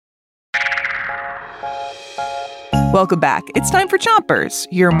Welcome back. It's time for Chompers,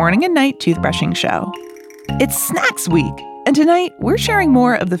 your morning and night toothbrushing show. It's Snacks Week, and tonight we're sharing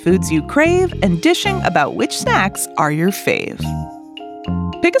more of the foods you crave and dishing about which snacks are your fave.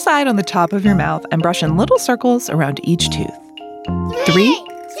 Pick a side on the top of your mouth and brush in little circles around each tooth. 3,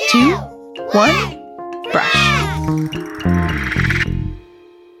 2, 1, brush.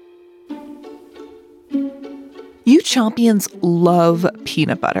 You Chompions love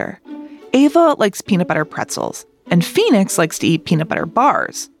peanut butter. Ava likes peanut butter pretzels, and Phoenix likes to eat peanut butter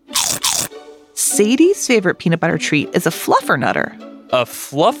bars. Sadie's favorite peanut butter treat is a fluffernutter. A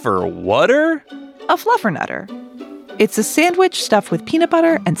fluffer-wutter? A fluffernutter. It's a sandwich stuffed with peanut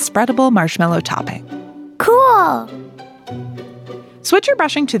butter and spreadable marshmallow topping. Cool! Switch your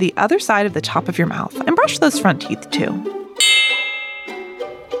brushing to the other side of the top of your mouth and brush those front teeth too.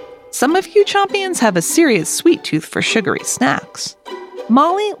 Some of you Chompions have a serious sweet tooth for sugary snacks.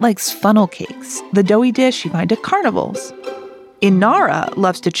 Molly likes funnel cakes, the doughy dish you find at carnivals. Inara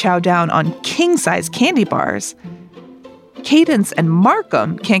loves to chow down on king-size candy bars. Cadence and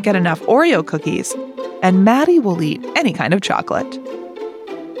Markham can't get enough Oreo cookies, and Maddie will eat any kind of chocolate.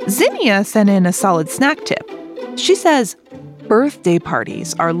 Zinnia sent in a solid snack tip. She says, birthday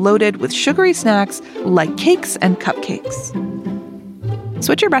parties are loaded with sugary snacks like cakes and cupcakes.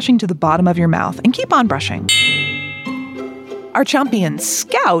 Switch your brushing to the bottom of your mouth and keep on brushing. Our champion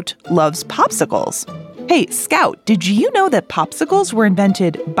Scout loves popsicles. Hey, Scout, did you know that popsicles were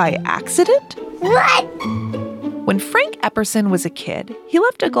invented by accident? What? When Frank Epperson was a kid, he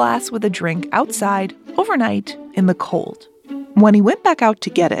left a glass with a drink outside overnight in the cold. When he went back out to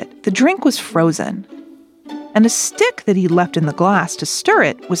get it, the drink was frozen. And a stick that he left in the glass to stir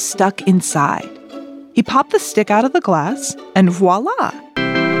it was stuck inside. He popped the stick out of the glass, and voila!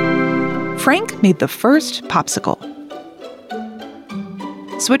 Frank made the first popsicle.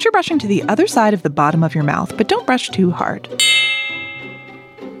 Switch your brushing to the other side of the bottom of your mouth, but don't brush too hard.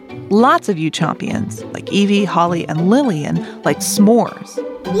 Lots of you Chompions, like Evie, Holly, and Lillian, like s'mores.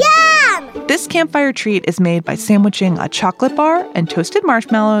 Yum! This campfire treat is made by sandwiching a chocolate bar and toasted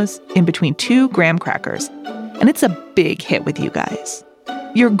marshmallows in between 2 graham crackers, and it's a big hit with you guys.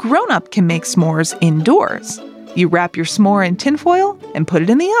 Your grown-up can make s'mores indoors. You wrap your s'more in tinfoil and put it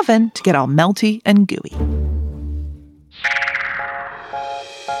in the oven to get all melty and gooey.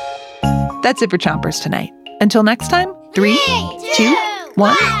 That's it for Chompers tonight. Until next time, 3, 2,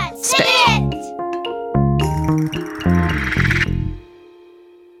 1, spit.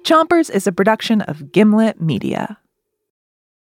 Chompers is a production of Gimlet Media.